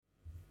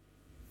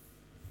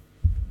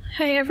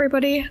Hey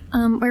everybody,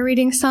 we're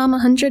reading Psalm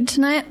 100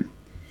 tonight.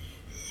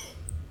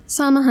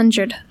 Psalm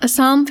 100, a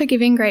psalm for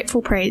giving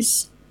grateful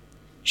praise.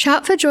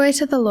 Shout for joy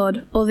to the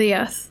Lord, all the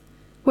earth.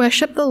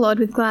 Worship the Lord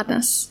with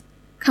gladness.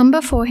 Come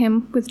before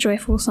him with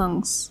joyful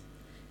songs.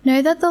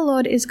 Know that the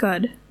Lord is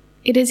God.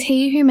 It is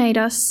he who made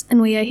us, and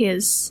we are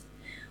his.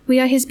 We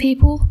are his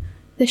people,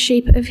 the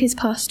sheep of his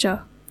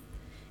pasture.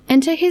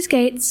 Enter his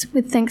gates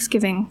with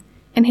thanksgiving,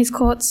 and his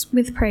courts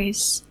with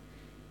praise.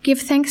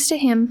 Give thanks to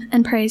him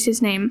and praise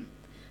his name.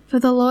 For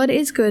the Lord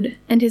is good,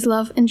 and his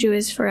love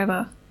endures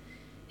forever.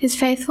 His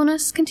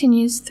faithfulness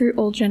continues through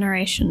all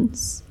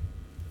generations.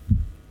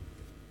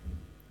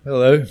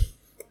 Hello.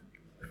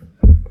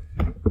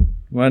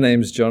 My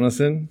name's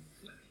Jonathan.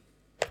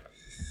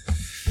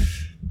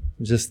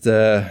 I'm just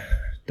a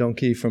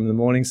donkey from the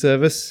morning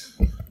service.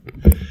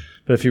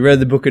 But if you read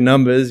the book of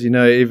Numbers, you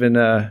know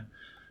even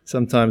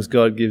sometimes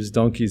God gives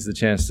donkeys the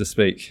chance to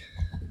speak.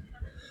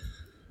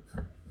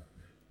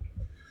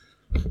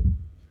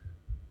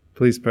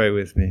 Please pray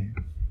with me.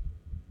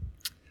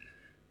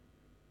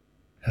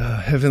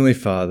 Heavenly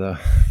Father,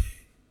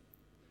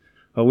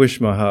 I wish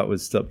my heart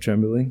would stop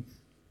trembling,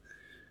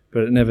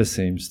 but it never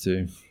seems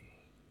to.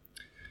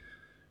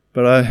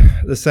 But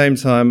at the same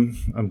time,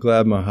 I'm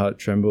glad my heart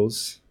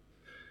trembles,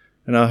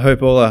 and I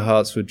hope all our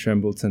hearts would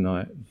tremble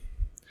tonight,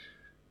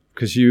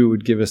 because you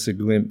would give us a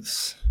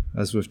glimpse,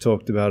 as we've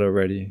talked about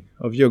already,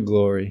 of your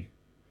glory,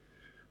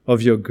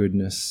 of your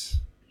goodness,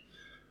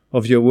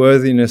 of your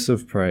worthiness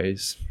of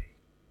praise.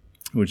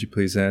 Would you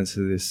please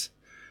answer this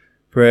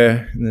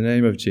prayer in the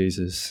name of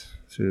Jesus,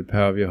 through the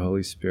power of your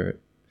Holy Spirit.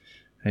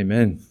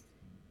 Amen.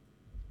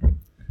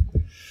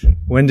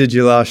 When did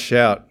you last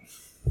shout?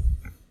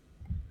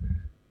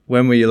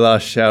 When were you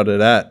last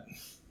shouted at?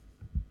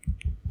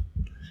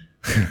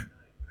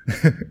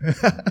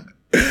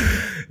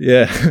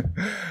 Yeah.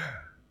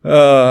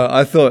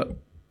 I thought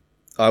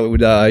I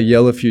would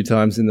yell a few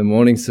times in the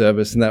morning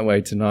service, and that way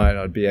tonight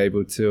I'd be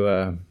able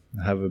to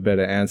have a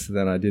better answer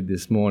than I did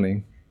this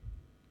morning.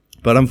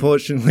 But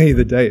unfortunately,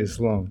 the day is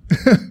long.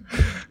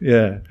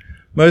 Yeah.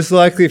 Most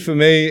likely for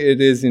me, it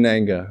is in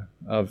anger.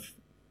 I've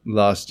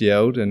last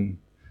yelled, and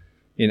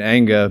in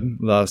anger,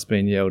 last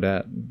been yelled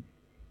at.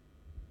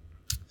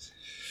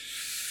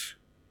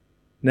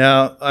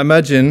 Now, I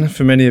imagine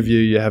for many of you,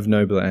 you have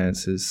nobler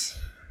answers.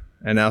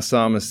 And our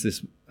psalmist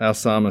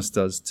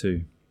does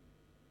too.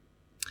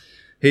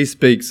 He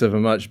speaks of a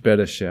much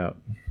better shout,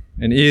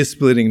 an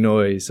ear-splitting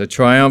noise, a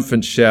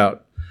triumphant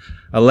shout,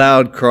 a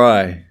loud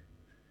cry.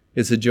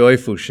 It's a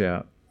joyful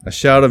shout, a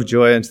shout of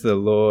joy unto the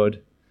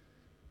Lord,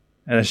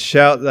 and a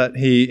shout that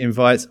he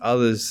invites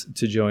others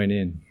to join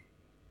in.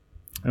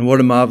 And what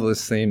a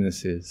marvelous theme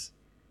this is.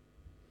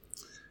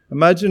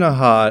 Imagine a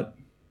heart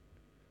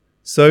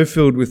so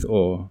filled with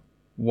awe,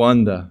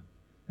 wonder,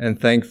 and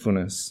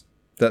thankfulness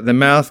that the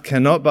mouth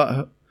cannot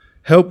but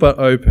help but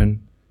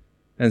open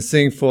and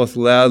sing forth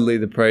loudly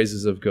the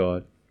praises of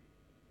God.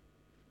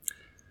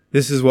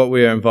 This is what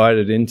we are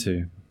invited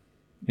into.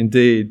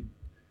 Indeed,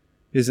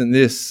 isn't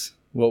this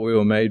what we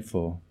were made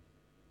for?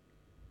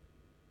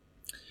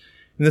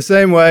 In the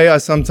same way, I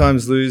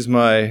sometimes lose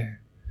my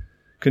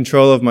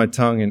control of my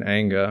tongue in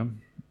anger,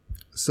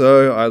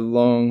 so I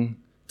long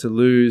to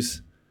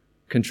lose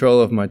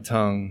control of my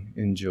tongue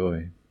in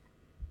joy.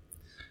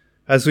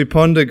 As we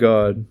ponder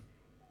God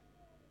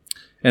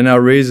and our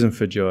reason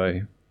for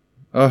joy,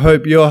 I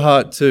hope your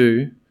heart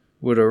too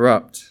would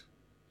erupt.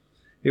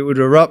 It would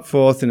erupt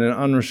forth in an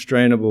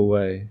unrestrainable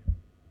way,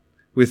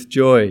 with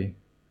joy,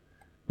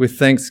 with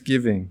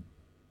thanksgiving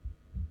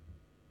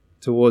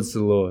towards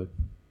the Lord.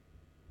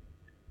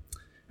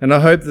 And I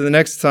hope that the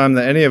next time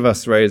that any of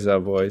us raise our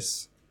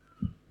voice,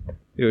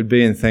 it would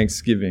be in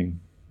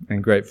thanksgiving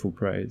and grateful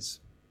praise.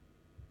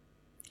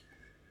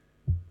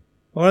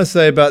 I want to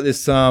say about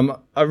this psalm,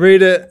 I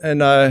read it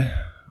and I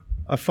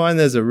find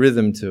there's a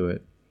rhythm to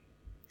it,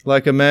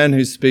 like a man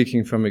who's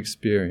speaking from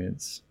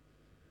experience.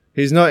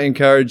 He's not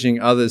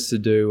encouraging others to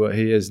do what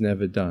he has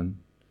never done.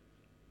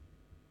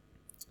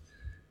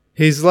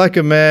 He's like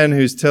a man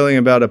who's telling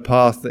about a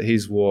path that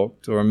he's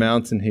walked, or a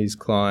mountain he's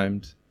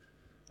climbed,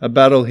 a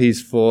battle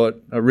he's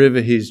fought, a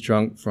river he's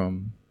drunk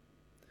from.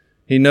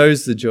 He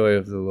knows the joy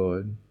of the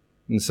Lord,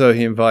 and so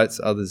he invites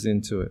others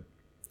into it.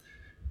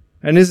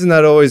 And isn't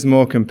that always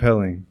more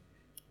compelling,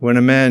 when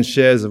a man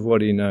shares of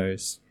what he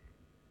knows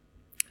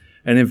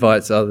and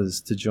invites others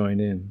to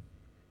join in?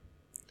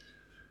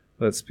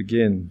 Let's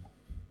begin.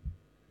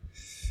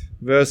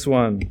 Verse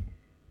 1.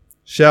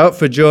 Shout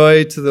for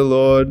joy to the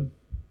Lord,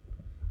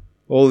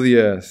 all the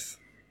earth.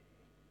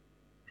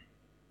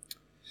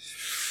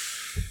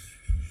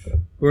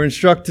 We're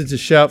instructed to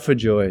shout for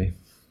joy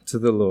to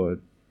the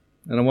Lord.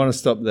 And I want to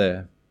stop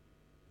there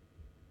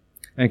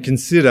and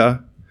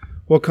consider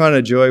what kind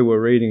of joy we're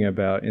reading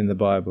about in the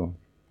Bible.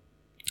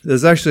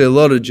 There's actually a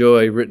lot of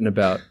joy written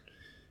about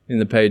in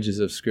the pages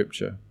of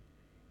Scripture.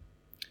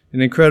 An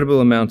incredible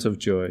amount of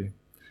joy.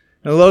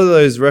 And a lot of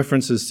those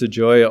references to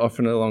joy are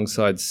often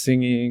alongside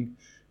singing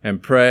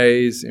and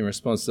praise in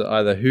response to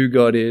either who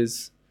God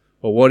is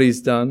or what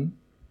he's done.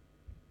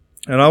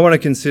 And I want to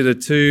consider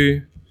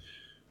two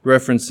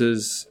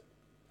references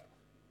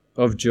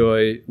of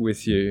joy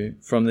with you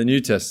from the New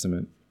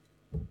Testament.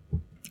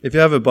 If you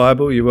have a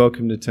Bible, you're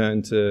welcome to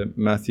turn to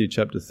Matthew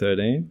chapter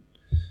 13,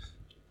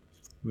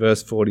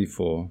 verse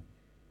 44.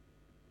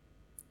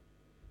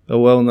 A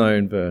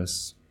well-known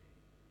verse.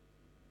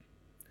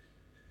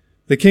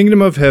 The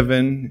kingdom of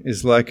heaven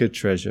is like a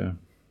treasure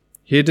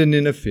hidden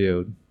in a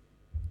field.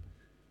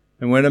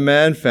 And when a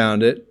man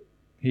found it,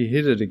 he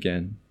hid it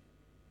again.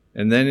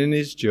 And then in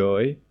his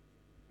joy,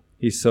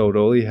 he sold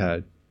all he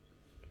had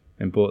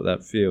and bought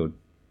that field.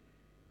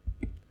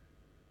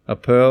 A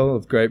pearl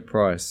of great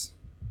price,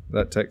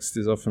 that text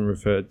is often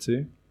referred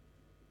to.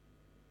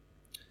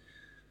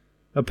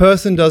 A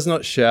person does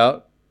not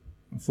shout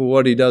for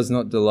what he does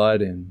not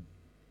delight in.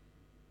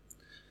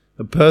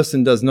 A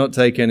person does not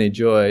take any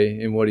joy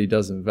in what he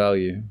doesn't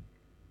value.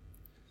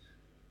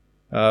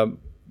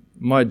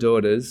 My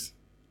daughters,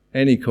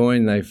 any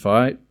coin they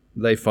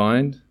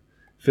find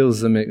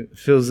fills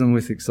them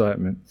with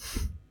excitement.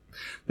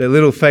 Their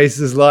little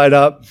faces light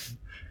up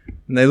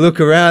and they look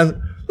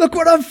around. Look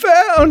what I've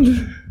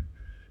found!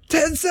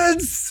 10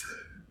 cents!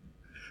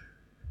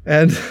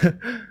 And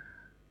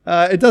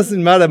it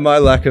doesn't matter my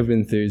lack of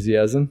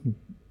enthusiasm.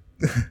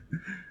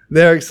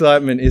 Their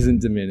excitement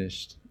isn't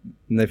diminished,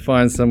 and they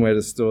find somewhere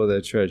to store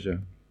their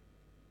treasure.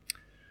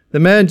 The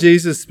man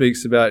Jesus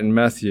speaks about in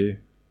Matthew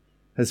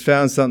has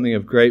found something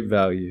of great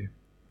value.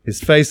 His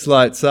face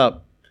lights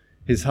up.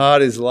 His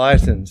heart is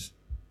lightened.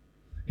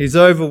 He's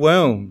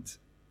overwhelmed.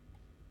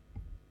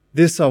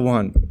 This I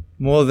want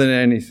more than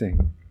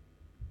anything.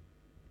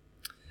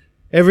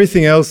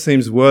 Everything else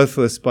seems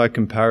worthless by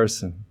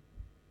comparison.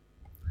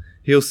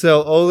 He'll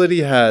sell all that he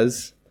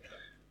has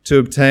to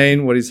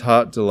obtain what his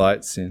heart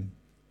delights in.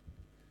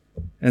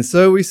 And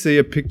so we see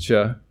a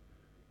picture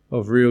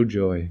of real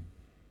joy.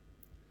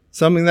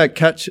 Something that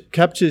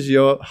captures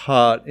your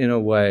heart in a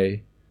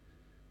way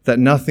that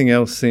nothing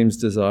else seems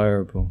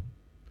desirable.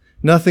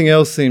 Nothing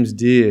else seems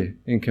dear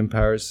in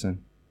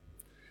comparison.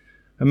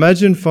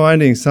 Imagine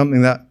finding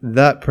something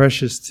that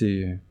precious to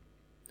you.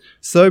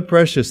 So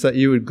precious that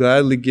you would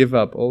gladly give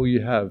up all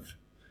you have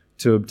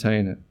to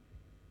obtain it.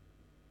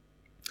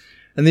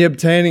 And the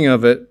obtaining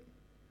of it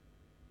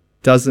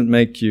doesn't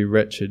make you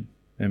wretched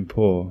and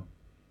poor.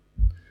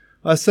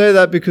 I say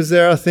that because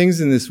there are things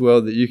in this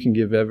world that you can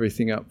give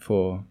everything up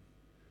for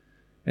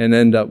and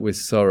end up with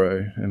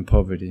sorrow and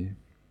poverty.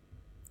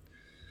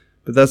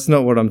 But that's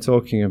not what I'm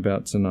talking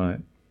about tonight.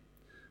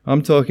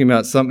 I'm talking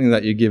about something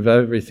that you give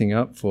everything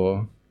up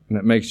for and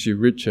it makes you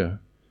richer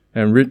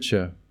and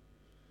richer,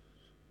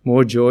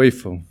 more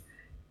joyful,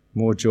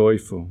 more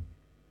joyful.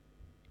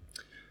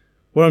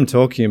 What I'm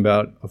talking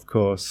about, of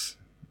course,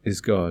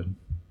 is God,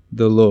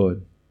 the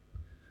Lord.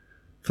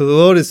 For the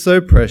Lord is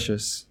so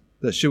precious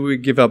that should we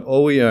give up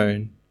all we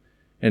own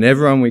and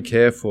everyone we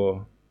care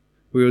for,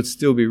 we would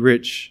still be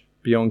rich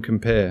beyond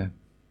compare.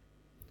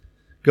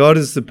 God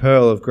is the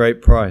pearl of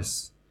great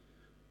price,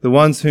 the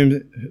one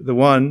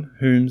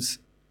whom's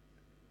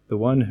a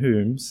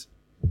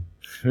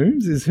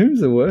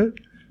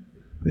word?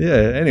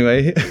 Yeah,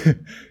 anyway,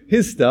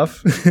 his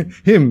stuff,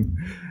 him.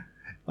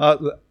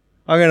 I'm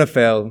going to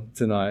fail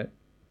tonight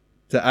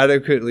to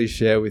adequately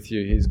share with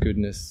you his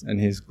goodness and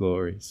his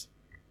glories.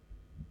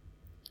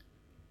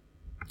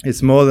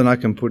 It's more than I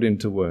can put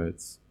into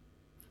words,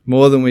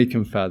 more than we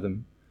can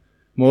fathom,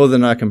 more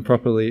than I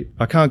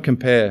can't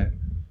compare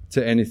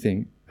to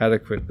anything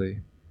adequately.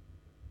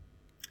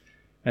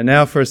 And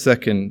now for a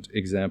second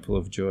example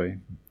of joy.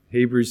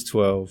 Hebrews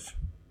 12,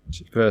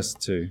 verse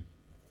 2.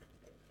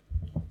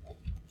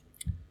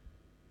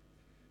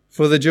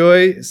 For the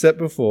joy set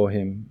before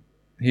him,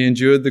 he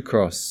endured the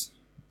cross,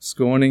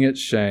 scorning its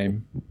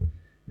shame,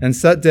 and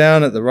sat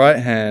down at the right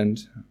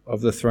hand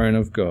of the throne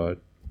of God.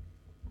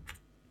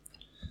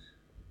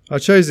 I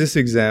chose this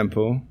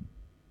example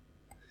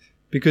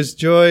because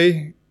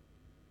joy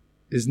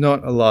is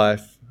not a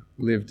life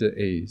lived at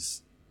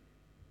ease.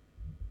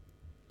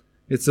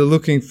 It's a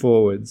looking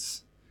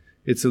forwards,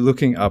 it's a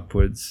looking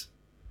upwards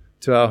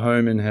to our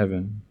home in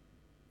heaven,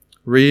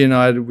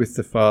 reunited with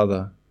the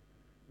Father,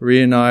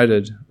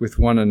 reunited with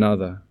one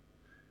another.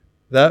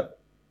 That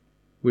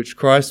which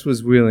Christ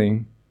was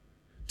willing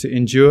to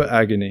endure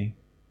agony,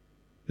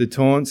 the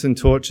taunts and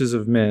tortures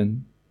of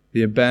men,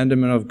 the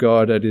abandonment of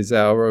God at his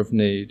hour of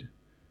need.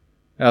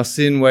 Our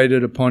sin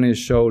weighted upon his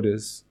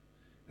shoulders,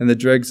 and the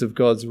dregs of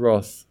God's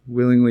wrath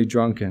willingly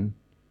drunken.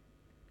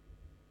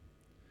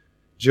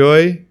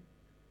 Joy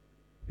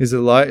is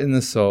a light in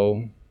the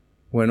soul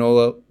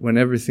when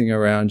everything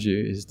around you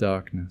is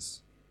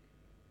darkness.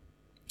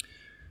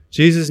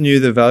 Jesus knew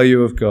the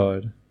value of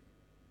God.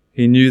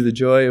 He knew the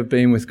joy of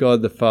being with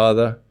God the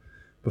Father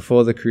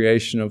before the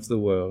creation of the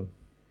world.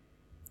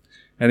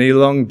 And he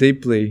longed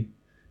deeply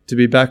to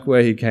be back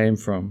where he came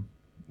from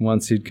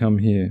once he'd come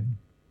here.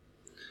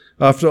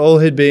 After all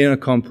had been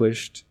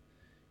accomplished,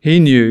 he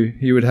knew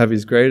he would have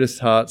his greatest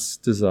heart's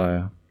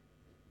desire,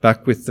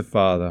 back with the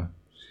Father,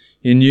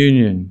 in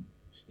union,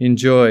 in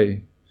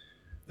joy,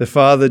 the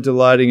Father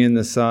delighting in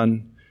the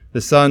Son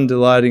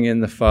delighting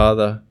in the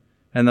Father,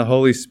 and the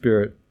Holy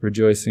Spirit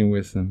rejoicing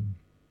with them.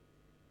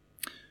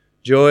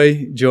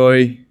 Joy,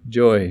 joy,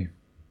 joy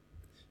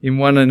in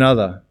one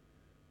another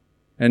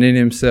and in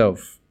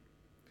himself.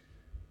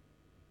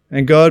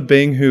 And God,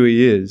 being who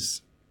he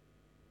is,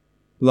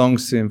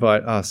 longs to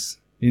invite us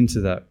into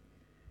that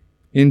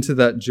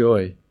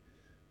joy,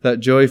 that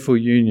joyful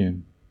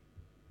union.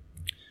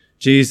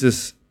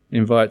 Jesus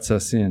invites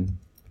us in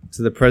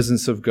to the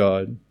presence of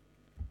God,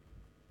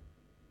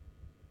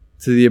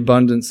 to the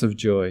abundance of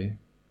joy.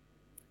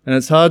 And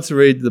it's hard to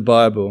read the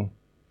Bible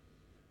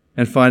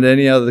and find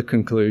any other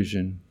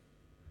conclusion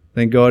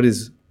than God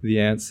is the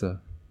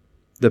answer,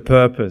 the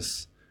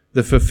purpose,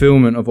 the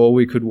fulfillment of all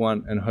we could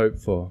want and hope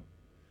for.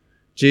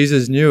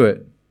 Jesus knew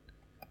it.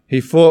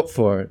 He fought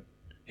for it.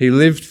 He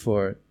lived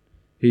for it.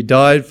 He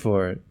died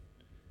for it.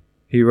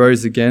 He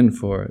rose again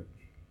for it.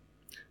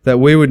 That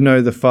we would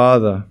know the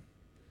Father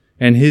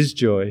and his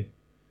joy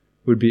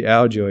would be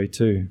our joy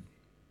too.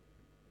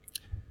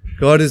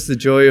 God is the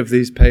joy of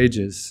these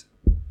pages,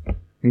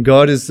 and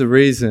God is the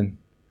reason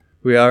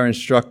we are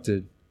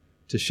instructed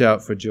to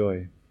shout for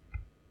joy.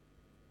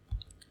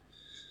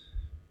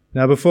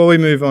 Now, before we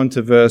move on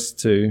to verse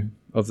 2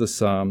 of the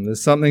psalm,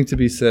 there's something to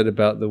be said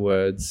about the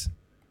words,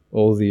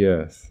 all the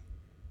earth.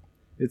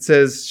 It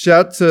says,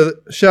 shout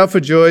for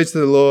joy to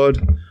the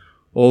Lord,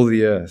 all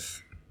the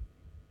earth.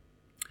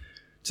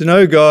 To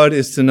know God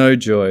is to know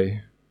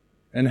joy.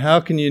 And how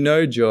can you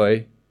know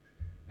joy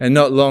and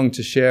not long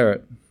to share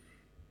it?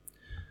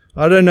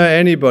 I don't know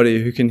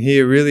anybody who can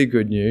hear really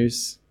good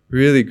news,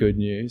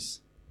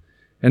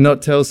 and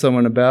not tell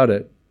someone about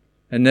it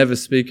and never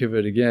speak of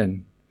it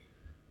again.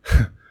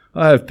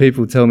 I have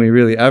people tell me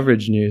really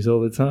average news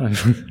all the time.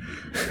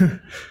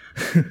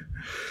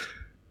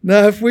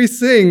 Now, if we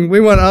sing, we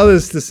want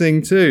others to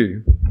sing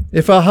too.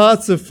 If our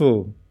hearts are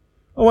full,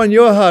 I want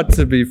your heart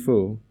to be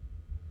full.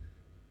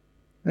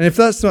 And if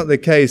that's not the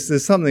case,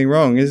 there's something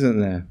wrong, isn't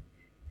there?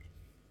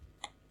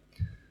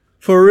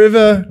 For a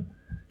river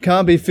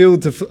can't be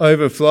filled to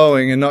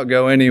overflowing and not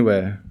go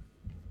anywhere.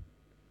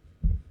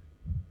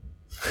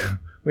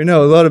 We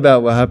know a lot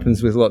about what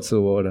happens with lots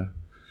of water.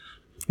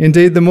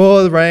 Indeed, the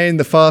more the rain,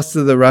 the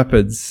faster the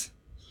rapids.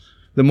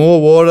 The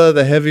more water,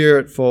 the heavier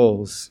it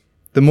falls.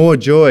 The more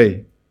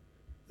joy,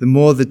 the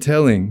more the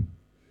telling.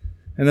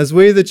 And as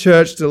we, the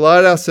church,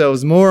 delight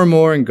ourselves more and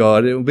more in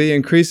God, it will be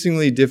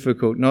increasingly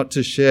difficult not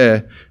to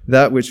share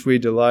that which we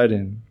delight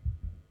in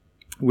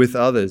with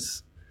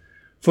others.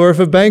 For if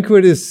a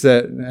banquet is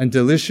set and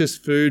delicious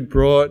food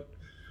brought,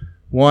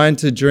 wine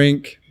to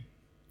drink,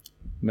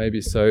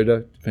 maybe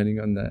soda, depending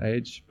on the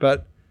age,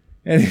 but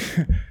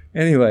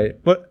anyway,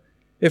 but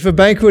if a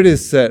banquet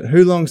is set,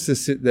 who longs to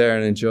sit there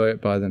and enjoy it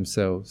by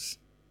themselves?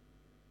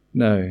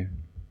 No.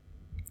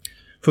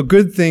 For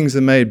good things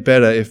are made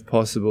better, if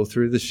possible,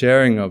 through the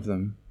sharing of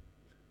them.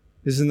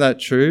 Isn't that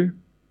true?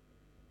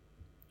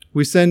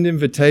 We send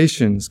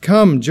invitations.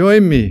 Come,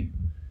 join me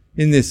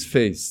in this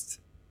feast.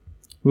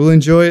 We'll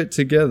enjoy it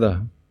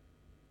together.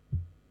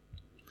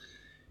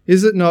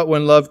 Is it not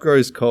when love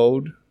grows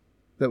cold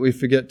that we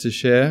forget to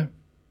share?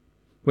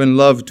 When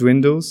love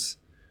dwindles,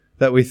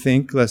 that we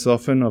think less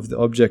often of the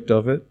object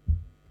of it?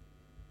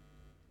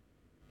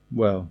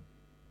 Well,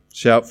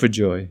 shout for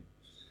joy.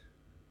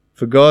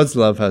 For God's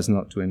love has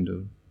not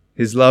dwindled.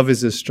 His love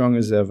is as strong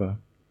as ever.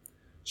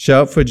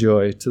 Shout for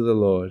joy to the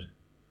Lord,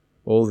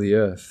 all the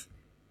earth.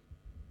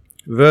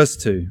 Verse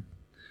 2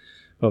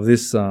 of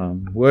this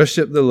psalm.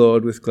 Worship the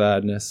Lord with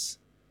gladness.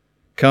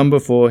 Come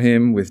before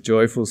him with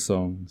joyful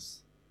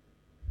songs.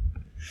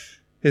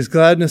 Is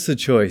gladness a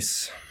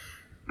choice?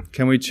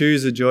 Can we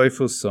choose a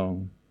joyful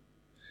song?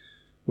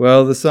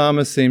 Well, the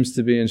psalmist seems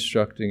to be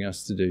instructing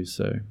us to do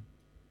so.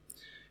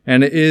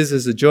 And it is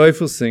as a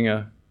joyful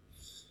singer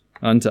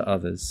unto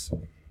others.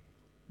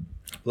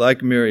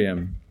 Like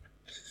Miriam,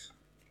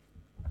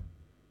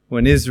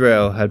 when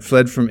Israel had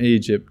fled from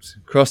Egypt,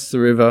 crossed the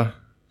river,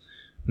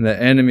 and their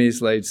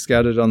enemies lay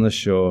scattered on the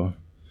shore.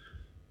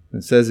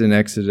 It says in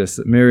Exodus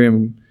that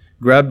Miriam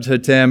grabbed her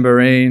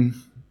tambourine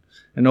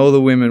and all the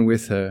women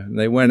with her, and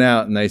they went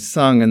out and they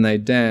sung and they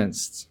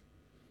danced.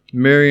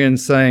 Miriam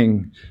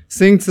sang,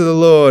 "Sing to the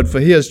Lord,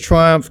 for he has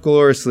triumphed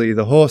gloriously,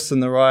 the horse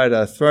and the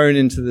rider thrown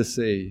into the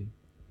sea."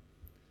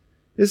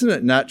 Isn't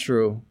it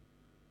natural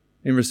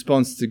in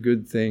response to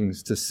good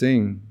things to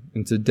sing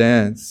and to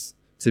dance,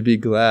 to be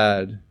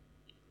glad,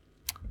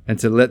 and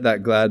to let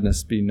that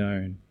gladness be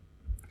known?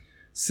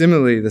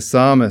 Similarly, the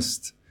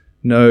psalmist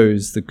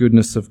knows the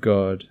goodness of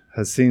God,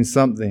 has seen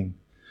something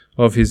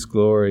of his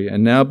glory,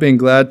 and now being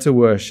glad to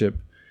worship,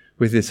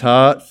 with his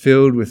heart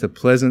filled with a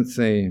pleasant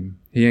theme,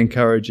 he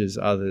encourages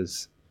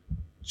others.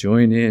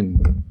 Join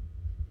in.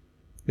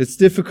 It's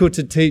difficult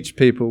to teach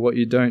people what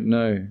you don't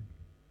know.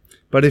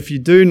 But if you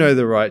do know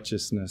the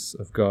righteousness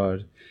of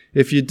God,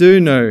 if you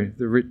do know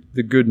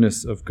the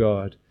goodness of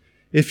God,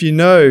 if you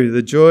know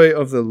the joy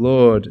of the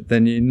Lord,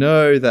 then you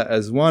know that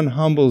as one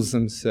humbles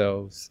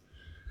themselves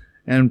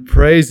and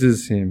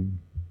praises him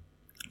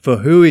for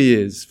who he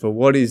is, for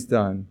what he's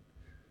done,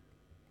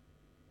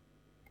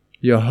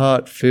 your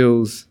heart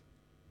fills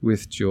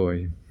with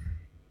joy.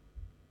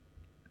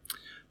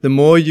 The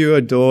more you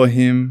adore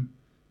him,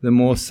 the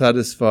more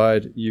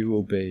satisfied you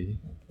will be.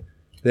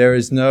 There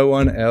is no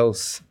one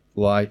else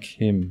like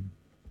him.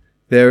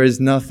 There is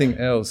nothing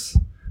else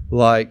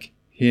like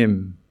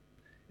him.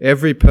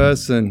 Every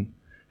person,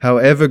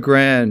 however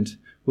grand,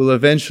 will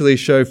eventually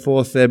show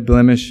forth their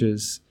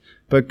blemishes,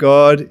 but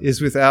God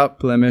is without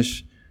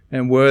blemish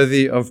and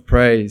worthy of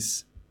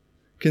praise.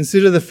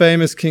 Consider the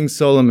famous King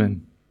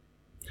Solomon,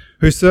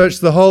 who searched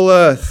the whole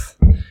earth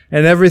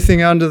and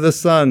everything under the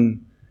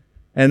sun,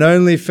 and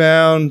only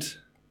found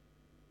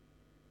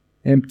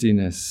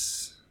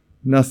emptiness,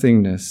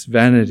 nothingness,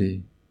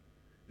 vanity.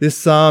 This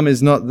psalm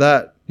is not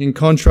that. In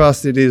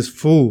contrast, it is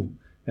full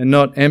and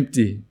not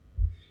empty.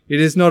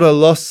 It is not a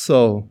lost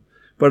soul,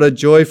 but a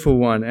joyful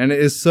one, and it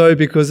is so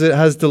because it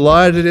has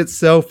delighted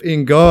itself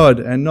in God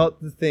and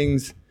not the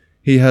things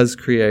he has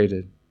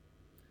created.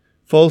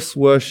 False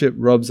worship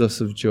robs us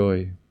of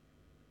joy.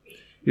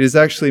 It is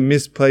actually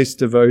misplaced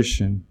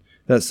devotion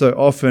that so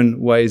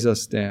often weighs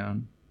us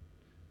down.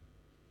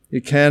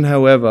 It can,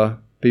 however,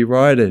 be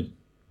righted.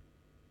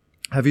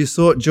 Have you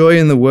sought joy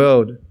in the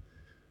world,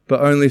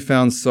 but only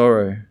found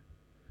sorrow?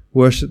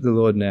 Worship the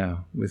Lord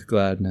now with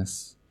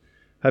gladness.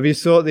 Have you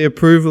sought the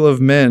approval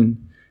of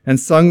men and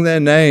sung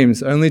their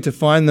names only to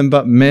find them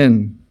but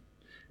men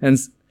and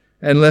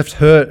left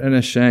hurt and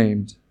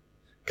ashamed?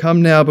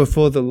 Come now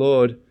before the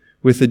Lord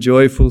with a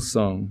joyful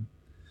song.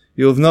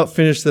 You have not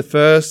finished the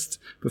first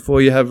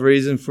before you have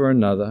reason for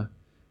another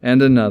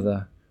and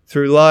another.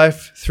 Through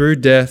life, through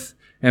death,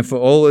 and for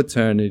all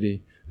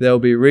eternity, there will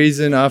be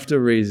reason after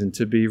reason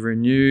to be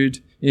renewed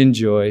in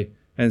joy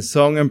and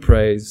song and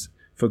praise,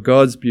 for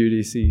God's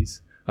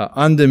beauties are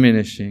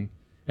undiminishing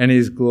and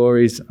his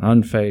glories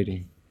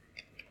unfading.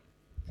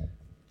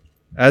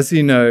 As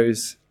he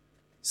knows,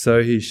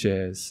 so he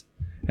shares.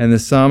 And the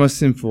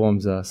psalmist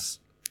informs us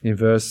in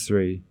verse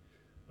 3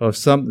 of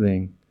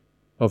something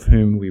of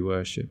whom we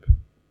worship.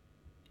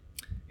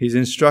 He's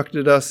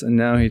instructed us, and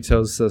now he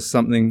tells us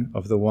something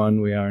of the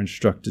one we are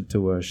instructed to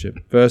worship.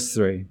 Verse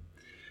 3,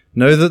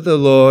 know that the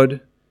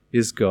Lord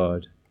is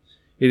God.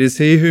 It is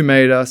he who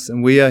made us,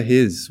 and we are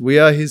his. We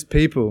are his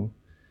people,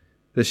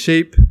 the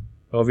sheep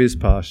of his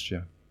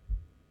pasture.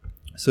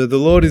 So the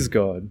Lord is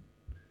God.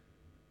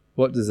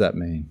 What does that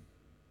mean?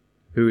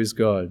 Who is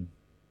God?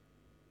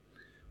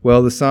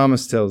 Well, the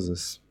psalmist tells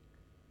us.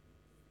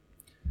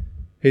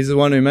 He's the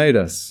one who made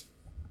us,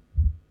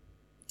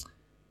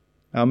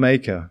 our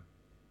maker.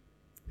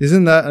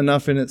 Isn't that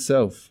enough in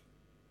itself?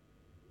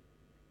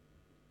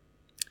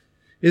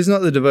 Is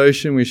not the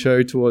devotion we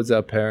show towards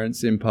our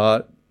parents in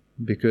part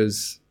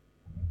because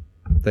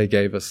they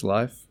gave us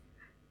life?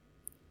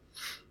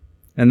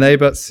 And they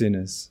but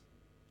sinners,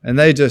 and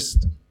they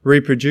just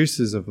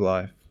reproducers of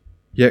life,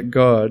 yet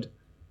God,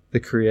 the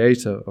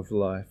creator of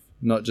life,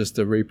 not just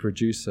a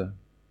reproducer.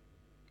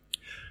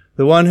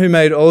 The one who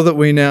made all that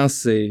we now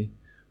see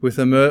with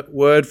a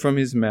word from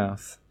his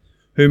mouth,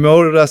 who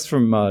molded us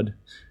from mud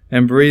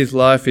and breathed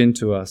life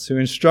into us, who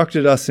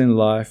instructed us in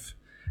life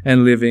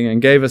and living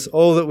and gave us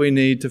all that we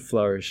need to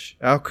flourish.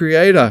 Our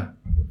Creator.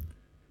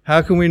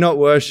 How can we not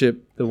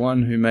worship the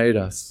one who made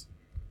us?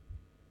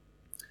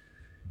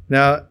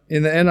 Now,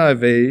 in the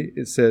NIV,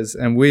 it says,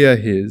 and we are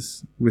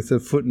his, with a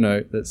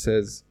footnote that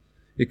says,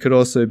 it could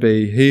also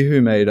be he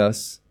who made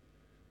us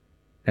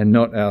and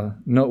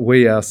not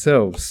we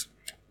ourselves.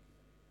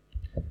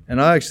 And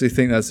I actually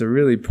think that's a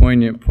really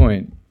poignant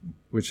point,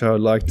 which I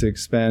would like to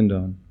expand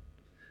on.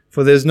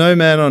 For there's no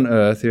man on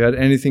earth who had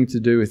anything to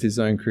do with his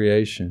own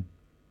creation.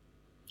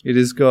 It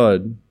is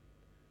God,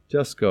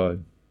 just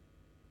God.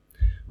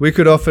 We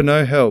could offer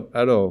no help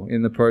at all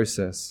in the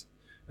process,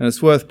 and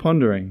it's worth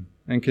pondering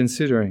and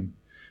considering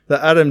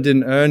that Adam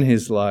didn't earn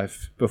his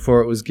life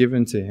before it was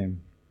given to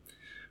him.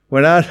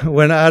 When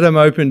Adam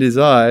opened his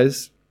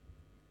eyes,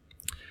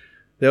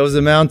 there was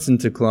a mountain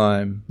to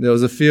climb, there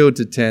was a field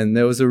to tend,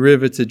 there was a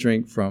river to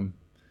drink from.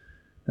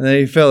 And then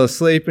he fell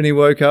asleep and he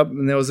woke up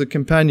and there was a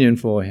companion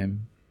for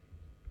him.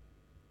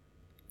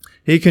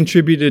 He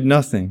contributed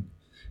nothing.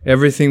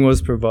 Everything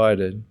was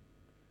provided.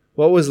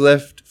 What was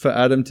left for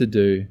Adam to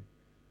do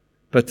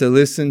but to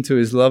listen to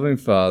his loving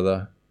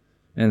Father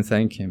and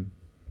thank him?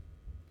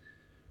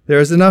 There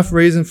is enough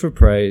reason for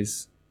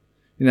praise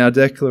in our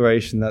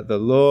declaration that the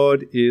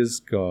Lord is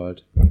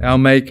God, our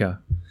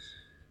Maker.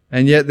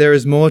 And yet there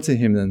is more to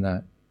him than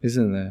that,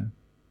 isn't there?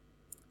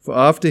 For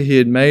after he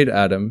had made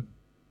Adam,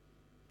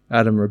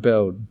 Adam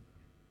rebelled.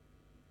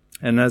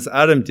 And as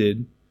Adam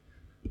did,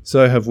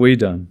 so have we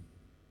done.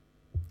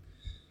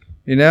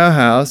 In our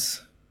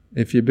house,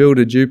 if you build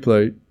a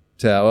Duplo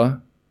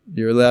tower,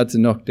 you're allowed to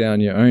knock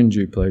down your own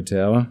Duplo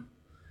tower,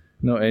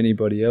 not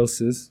anybody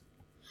else's.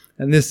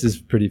 And this is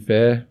pretty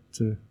fair.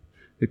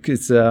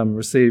 It's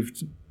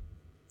received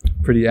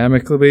pretty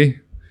amicably.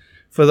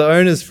 For the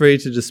owner's free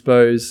to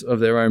dispose of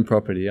their own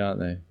property, aren't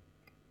they?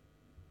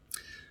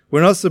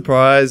 We're not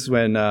surprised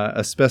when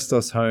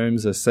asbestos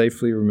homes are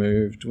safely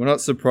removed. We're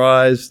not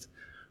surprised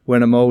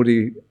when a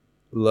mouldy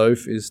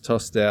loaf is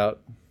tossed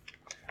out.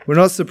 We're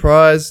not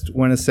surprised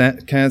when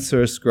a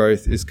cancerous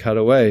growth is cut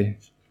away.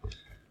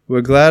 We're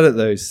glad at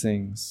those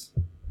things.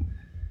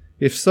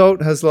 If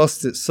salt has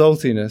lost its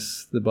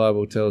saltiness, the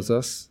Bible tells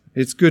us,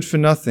 it's good for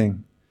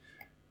nothing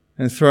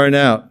and thrown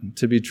out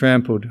to be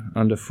trampled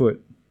underfoot.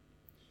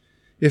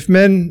 If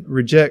men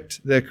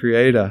reject their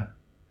Creator,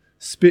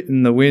 spit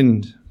in the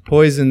wind,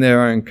 poison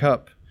their own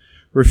cup,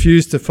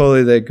 refuse to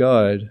follow their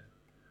guide,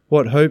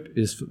 what hope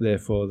is there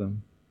for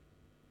them?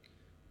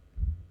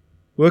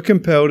 We're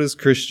compelled as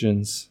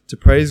Christians to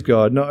praise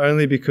God not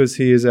only because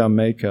He is our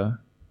Maker,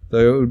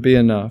 though it would be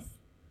enough,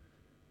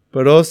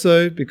 but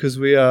also because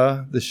we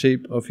are the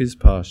sheep of His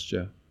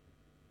pasture.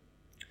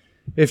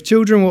 If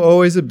children were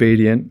always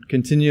obedient,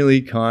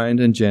 continually kind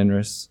and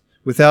generous,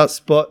 without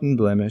spot and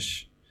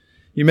blemish,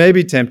 you may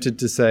be tempted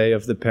to say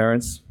of the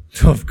parents,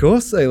 of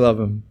course they love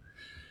them.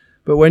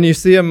 But when you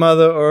see a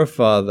mother or a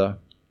father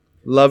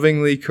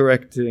lovingly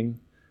correcting,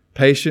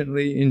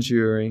 patiently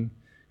enduring,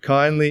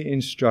 kindly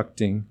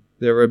instructing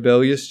their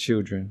rebellious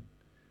children,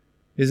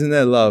 isn't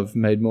their love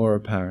made more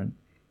apparent?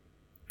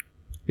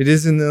 It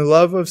is in the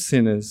love of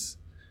sinners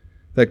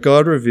that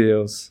God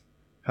reveals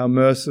how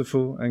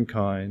merciful and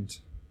kind,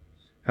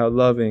 how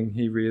loving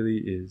He really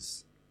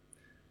is.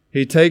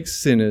 He takes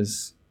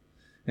sinners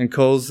and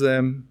calls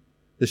them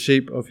the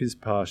sheep of His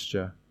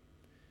pasture.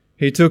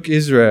 He took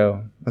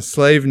Israel, a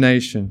slave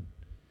nation,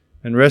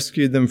 and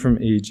rescued them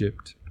from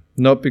Egypt,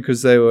 not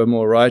because they were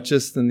more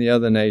righteous than the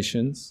other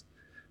nations,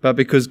 but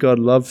because God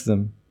loved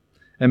them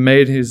and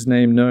made His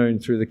name known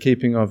through the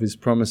keeping of His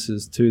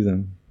promises to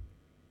them.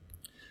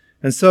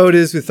 And so it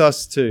is with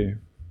us too.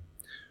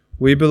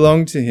 We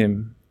belong to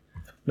Him,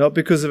 not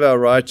because of our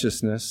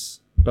righteousness,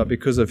 but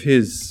because of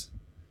His.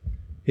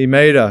 He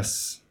made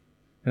us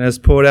and has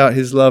poured out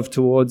His love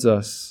towards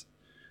us,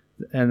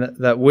 and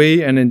that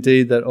we, and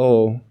indeed that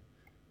all,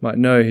 might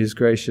know His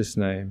gracious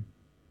name.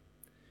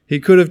 He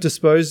could have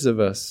disposed of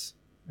us,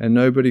 and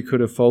nobody could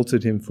have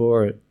faulted Him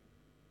for it.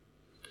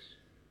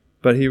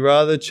 But He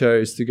rather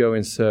chose to go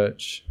in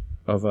search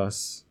of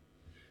us,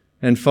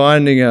 and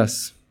finding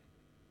us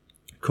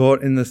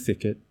caught in the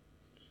thicket,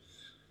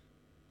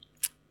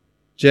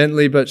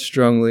 gently but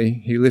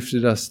strongly He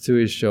lifted us to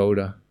His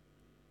shoulder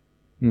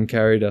and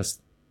carried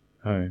us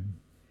home.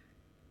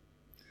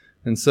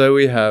 And so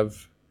we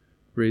have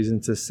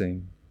reason to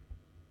sing.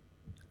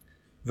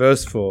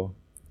 Verse 4,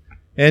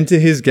 enter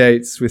His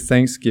gates with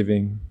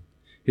thanksgiving,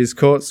 His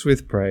courts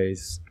with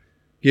praise.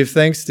 Give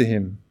thanks to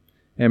Him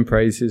and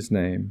praise His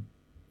name.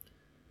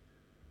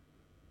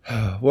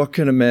 What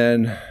can a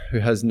man who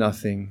has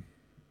nothing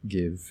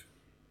give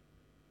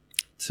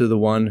to the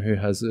one who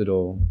has it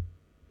all?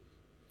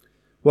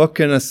 What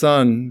can a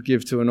son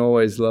give to an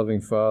always loving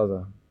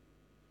father?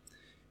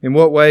 In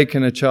what way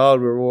can a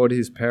child reward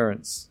his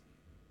parents?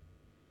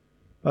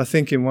 I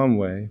think in one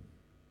way,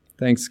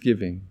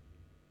 thanksgiving.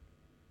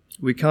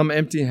 We come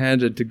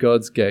empty-handed to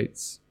God's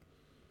gates,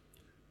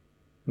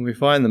 and we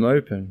find them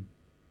open.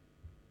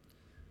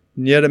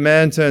 And yet a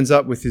man turns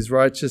up with his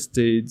righteous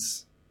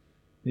deeds,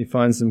 and he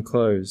finds them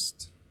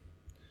closed.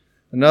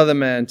 Another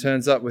man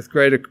turns up with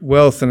greater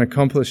wealth and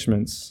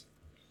accomplishments,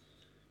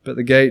 but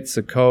the gates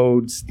are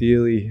cold,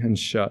 steely, and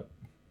shut.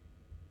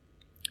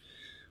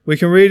 We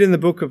can read in the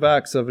book of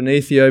Acts of an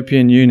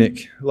Ethiopian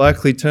eunuch,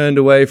 likely turned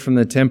away from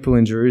the temple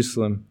in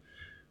Jerusalem,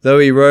 though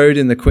he rode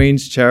in the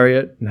queen's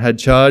chariot and had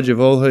charge of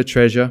all her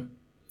treasure.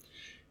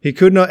 He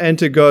could not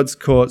enter God's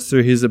courts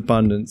through his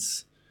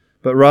abundance,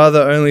 but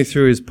rather only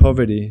through his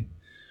poverty.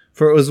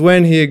 For it was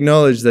when he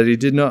acknowledged that he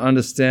did not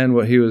understand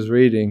what he was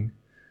reading,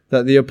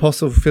 that the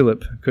Apostle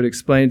Philip could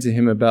explain to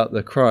him about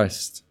the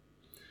Christ.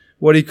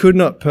 What he could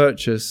not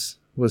purchase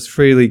was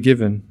freely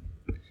given.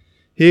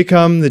 Here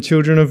come the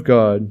children of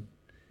God,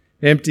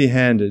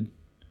 empty-handed,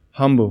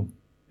 humble,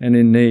 and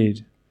in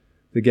need.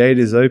 The gate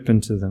is open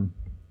to them.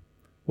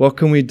 What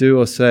can we do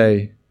or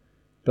say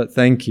but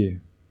thank you?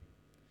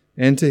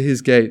 Enter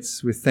His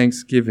gates with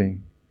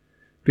thanksgiving,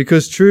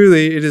 because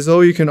truly it is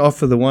all you can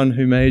offer the one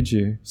who made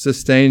you,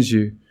 sustains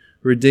you,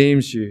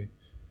 redeems you,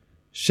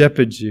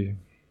 shepherds you.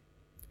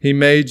 He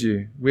made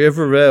you. We have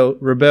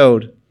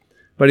rebelled,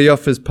 but He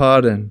offers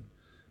pardon.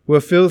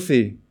 We're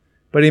filthy,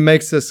 but He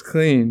makes us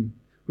clean.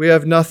 We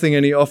have nothing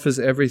and He offers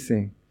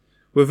everything.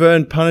 We've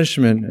earned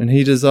punishment and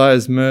He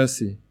desires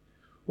mercy.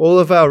 All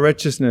of our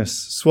wretchedness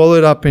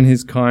swallowed up in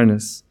His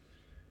kindness.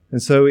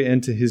 And so we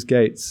enter His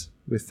gates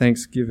with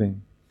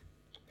thanksgiving.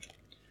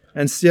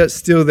 And yet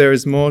still there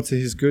is more to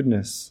His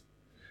goodness.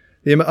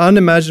 The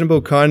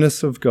unimaginable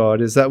kindness of God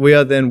is that we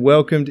are then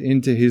welcomed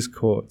into His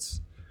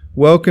courts,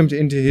 welcomed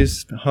into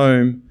His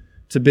home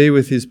to be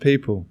with His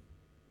people.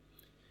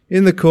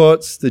 In the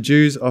courts, the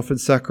Jews offered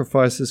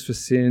sacrifices for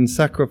sin,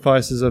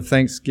 sacrifices of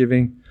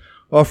thanksgiving,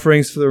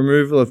 offerings for the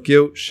removal of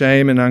guilt,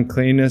 shame, and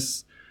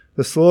uncleanness,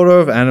 the slaughter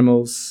of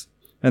animals,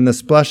 and the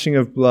splashing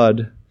of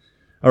blood,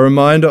 a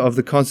reminder of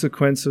the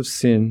consequence of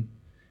sin,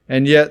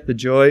 and yet the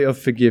joy of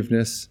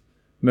forgiveness,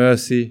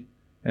 mercy,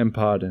 and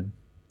pardon.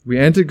 We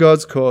enter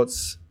God's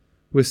courts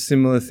with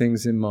similar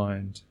things in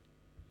mind.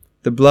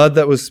 The blood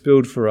that was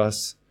spilled for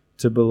us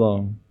to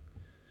belong.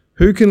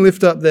 Who can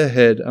lift up their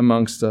head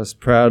amongst us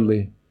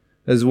proudly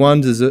as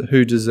one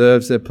who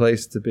deserves their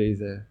place to be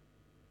there.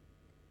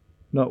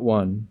 Not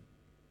one.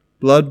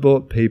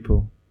 Blood-bought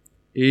people,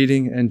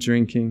 eating and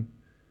drinking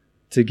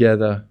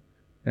together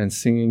and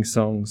singing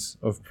songs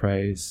of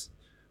praise.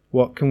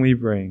 What can we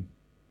bring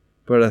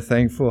but a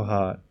thankful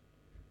heart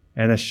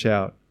and a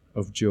shout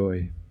of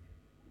joy?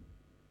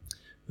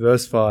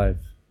 Verse 5.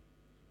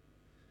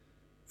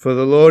 For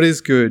the Lord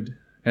is good,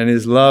 and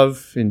his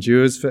love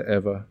endures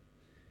forever.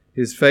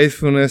 His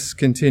faithfulness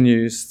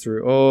continues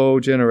through all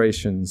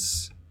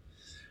generations.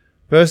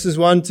 Verses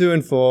 1, 2,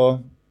 and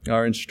 4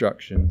 are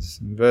instructions.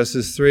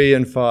 Verses 3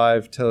 and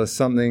 5 tell us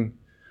something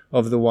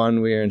of the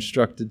one we are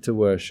instructed to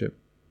worship.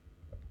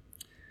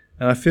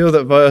 And I feel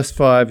that verse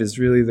 5 is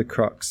really the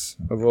crux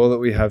of all that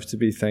we have to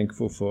be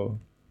thankful for.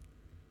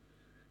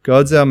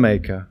 God's our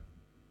maker.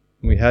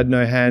 We had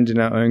no hand in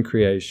our own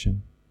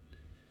creation.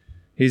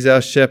 He's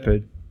our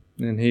shepherd,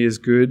 and he is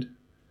good,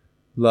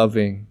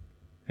 loving,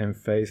 and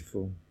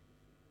faithful.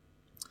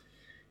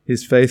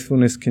 His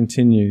faithfulness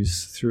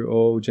continues through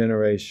all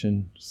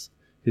generations.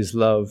 His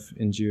love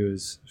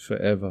endures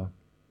forever.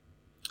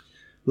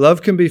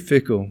 Love can be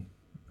fickle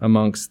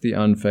amongst the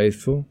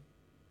unfaithful,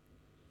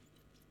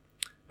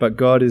 but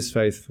God is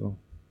faithful.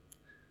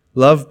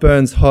 Love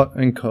burns hot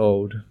and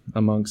cold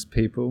amongst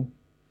people,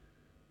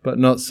 but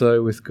not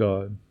so with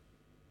God.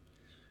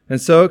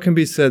 And so it can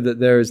be said that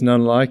there is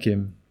none like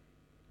him.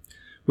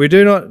 We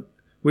do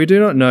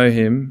not know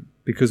him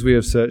because we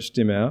have searched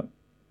him out,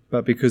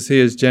 but because he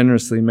has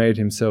generously made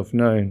himself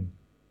known.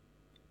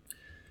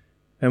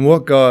 And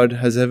what God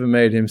has ever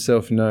made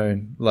himself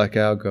known like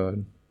our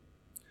God?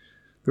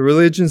 The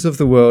religions of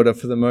the world are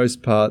for the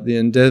most part the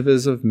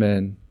endeavours of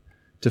men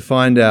to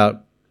find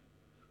out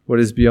what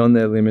is beyond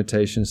their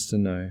limitations to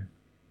know.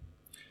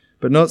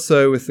 But not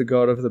so with the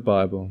God of the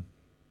Bible.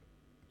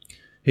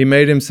 He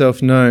made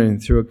himself known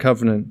through a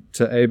covenant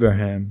to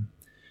Abraham.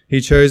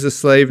 He chose a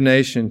slave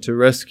nation to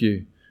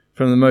rescue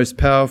from the most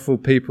powerful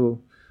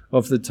people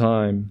of the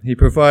time. He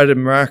provided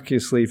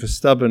miraculously for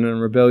stubborn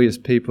and rebellious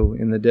people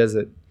in the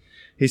desert.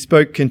 He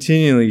spoke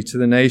continually to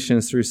the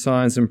nations through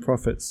signs and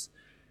prophets,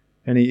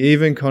 and he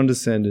even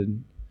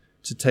condescended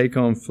to take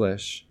on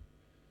flesh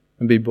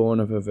and be born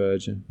of a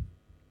virgin.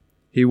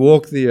 He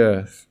walked the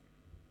earth.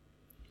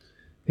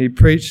 He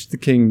preached the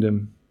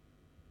kingdom.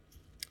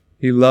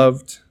 He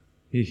loved,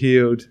 he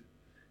healed,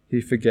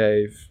 he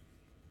forgave.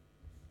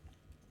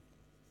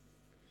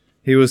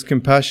 He was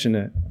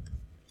compassionate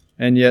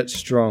and yet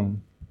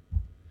strong,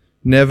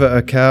 never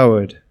a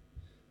coward,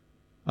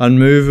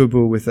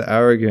 unmovable with the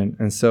arrogant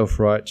and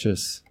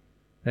self-righteous,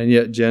 and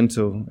yet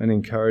gentle and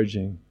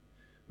encouraging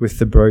with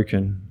the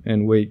broken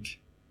and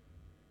weak.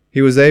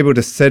 He was able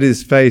to set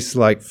his face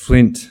like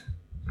flint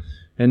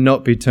and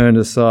not be turned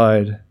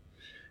aside,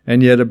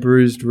 and yet a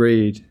bruised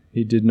reed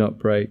he did not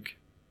break.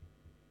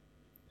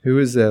 Who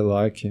is there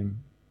like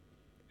him?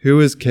 Who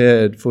has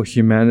cared for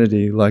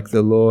humanity like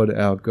the Lord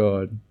our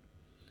God?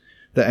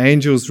 The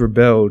angels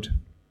rebelled,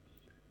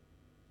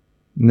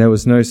 and there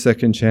was no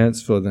second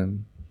chance for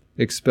them,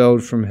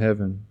 expelled from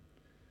heaven.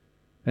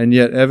 And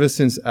yet ever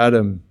since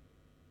Adam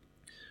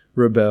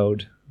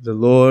rebelled, the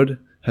Lord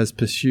has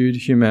pursued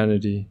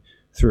humanity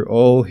through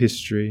all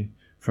history,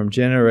 from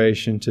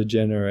generation to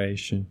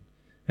generation,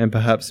 and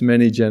perhaps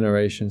many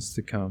generations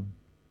to come.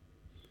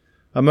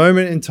 A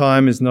moment in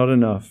time is not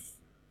enough,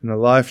 and a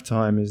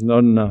lifetime is not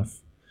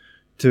enough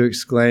to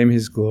exclaim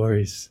his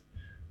glories.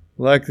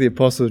 Like the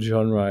Apostle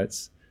John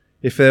writes,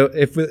 if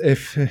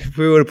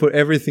we were to put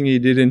everything he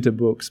did into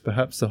books,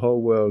 perhaps the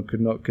whole world could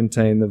not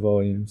contain the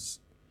volumes.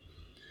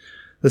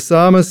 The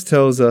psalmist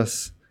tells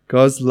us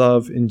God's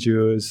love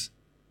endures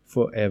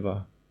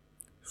forever.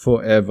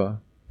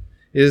 Forever.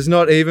 It is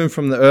not even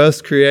from the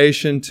earth's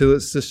creation till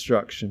its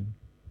destruction.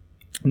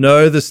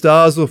 No, the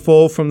stars will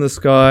fall from the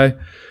sky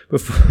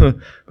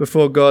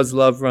before God's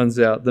love runs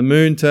out. The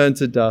moon turn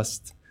to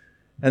dust,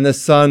 and the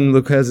sun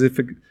look as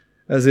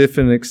if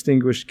an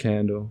extinguished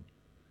candle.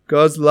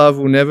 God's love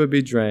will never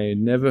be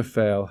drained, never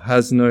fail,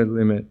 has no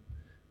limit.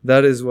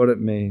 That is what it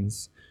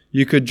means.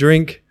 You could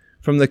drink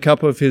from the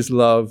cup of his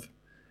love,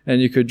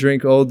 and you could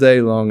drink all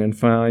day long and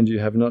find you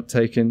have not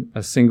taken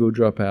a single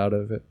drop out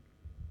of it.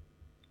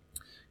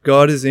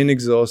 God is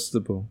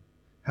inexhaustible.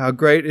 How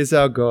great is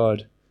our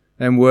God,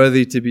 and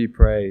worthy to be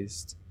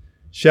praised.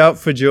 Shout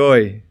for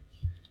joy.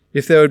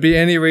 If there would be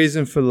any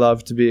reason for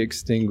love to be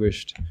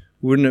extinguished,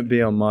 wouldn't it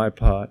be on my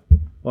part,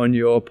 on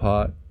your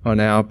part, on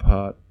our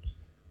part,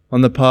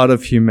 on the part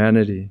of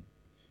humanity?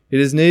 It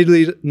is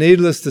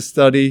needless to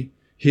study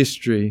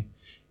history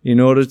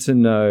in order to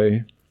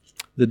know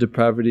the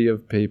depravity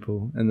of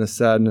people and the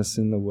sadness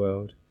in the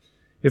world.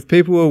 If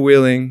people were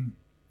willing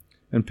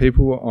and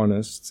people were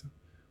honest,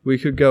 we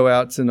could go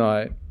out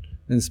tonight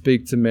and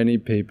speak to many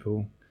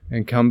people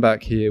and come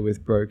back here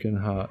with broken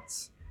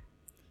hearts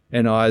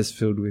and eyes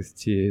filled with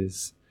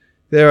tears.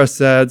 There are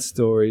sad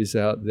stories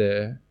out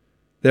there.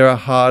 There are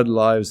hard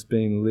lives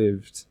being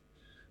lived.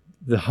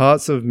 The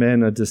hearts of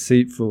men are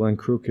deceitful and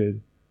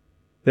crooked.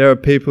 There are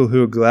people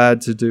who are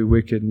glad to do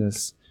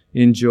wickedness,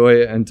 enjoy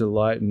it and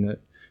delight in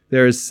it.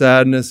 There is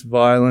sadness,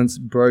 violence,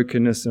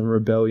 brokenness, and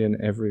rebellion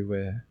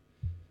everywhere.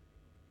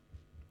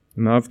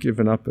 And I've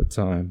given up at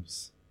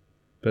times,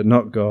 but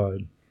not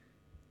God.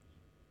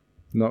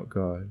 Not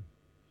God.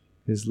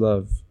 His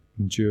love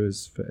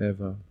endures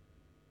forever.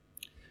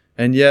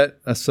 And yet,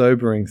 a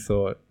sobering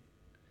thought.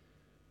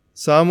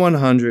 Psalm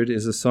 100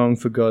 is a song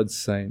for God's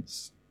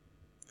saints.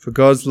 For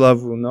God's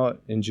love will not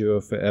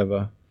endure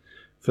forever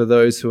for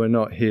those who are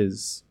not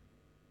His.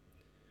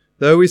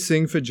 Though we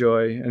sing for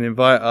joy and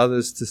invite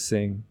others to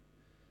sing,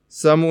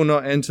 some will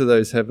not enter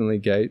those heavenly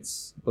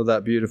gates or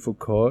that beautiful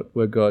court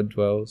where God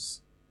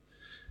dwells.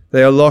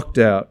 They are locked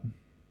out,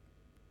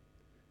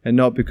 and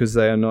not because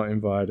they are not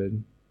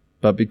invited,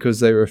 but because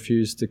they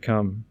refuse to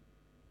come.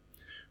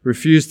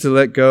 Refuse to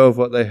let go of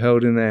what they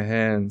held in their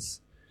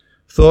hands,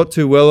 thought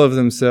too well of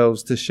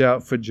themselves to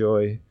shout for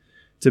joy,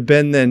 to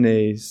bend their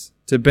knees,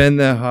 to bend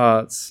their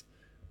hearts,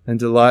 and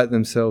delight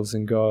themselves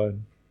in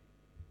God.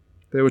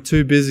 They were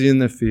too busy in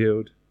the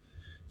field,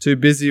 too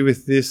busy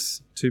with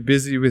this, too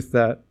busy with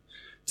that,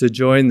 to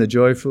join the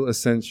joyful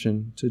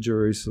ascension to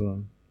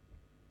Jerusalem.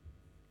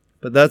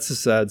 But that's a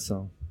sad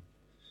song,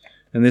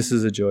 and this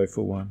is a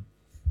joyful one.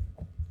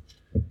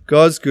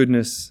 God's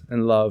goodness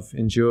and love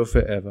endure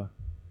forever.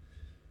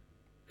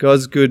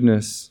 God's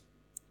goodness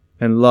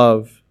and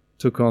love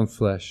took on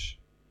flesh.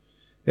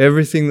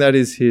 Everything that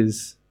is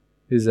His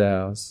is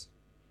ours.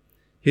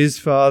 His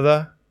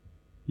Father,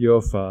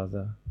 your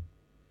Father.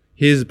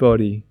 His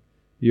body,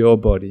 your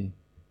body.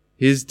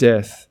 His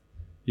death,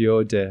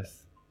 your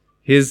death.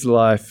 His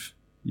life,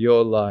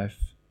 your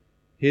life.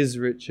 His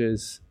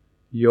riches,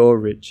 your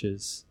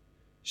riches.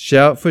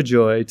 Shout for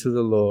joy to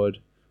the Lord,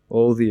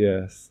 all the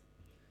earth.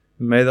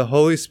 And may the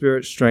Holy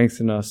Spirit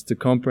strengthen us to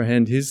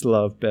comprehend His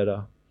love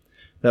better,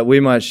 that we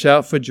might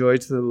shout for joy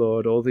to the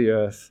Lord, all the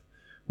earth,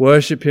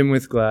 worship Him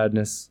with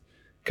gladness,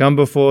 come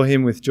before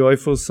Him with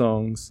joyful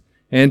songs,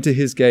 enter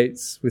His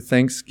gates with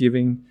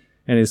thanksgiving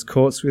and His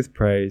courts with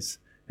praise,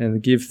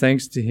 and give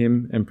thanks to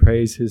Him and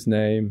praise His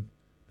name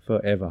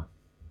forever.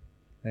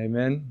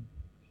 Amen.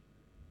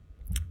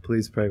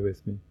 Please pray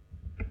with me.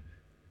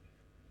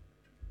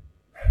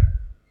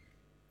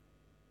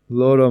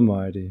 Lord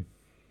Almighty,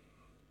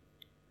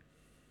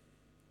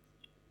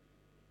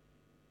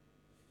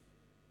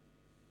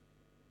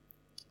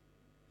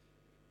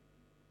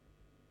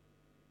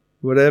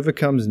 whatever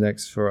comes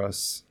next for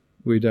us,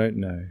 we don't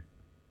know.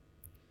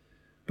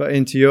 But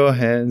into your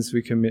hands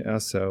we commit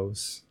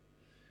ourselves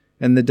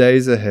and the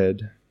days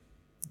ahead.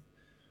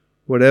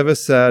 Whatever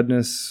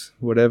sadness,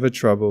 whatever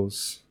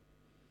troubles,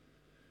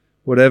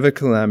 whatever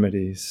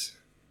calamities,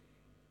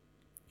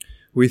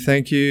 we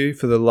thank you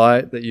for the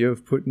light that you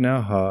have put in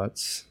our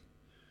hearts,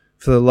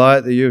 for the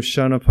light that you have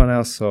shone upon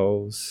our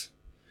souls,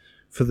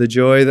 for the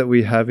joy that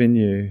we have in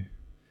you.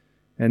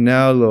 And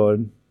now,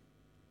 Lord,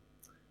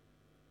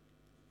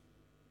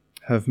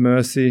 have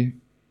mercy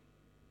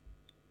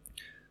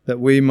that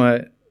we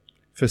might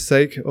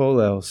forsake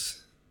all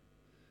else,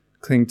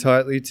 cling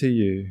tightly to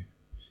you,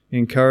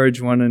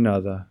 encourage one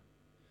another,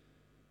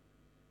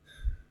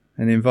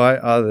 and invite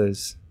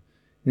others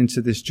into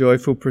this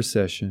joyful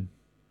procession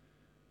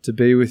to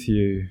be with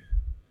you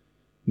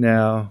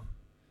now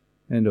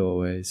and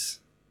always.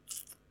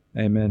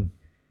 Amen.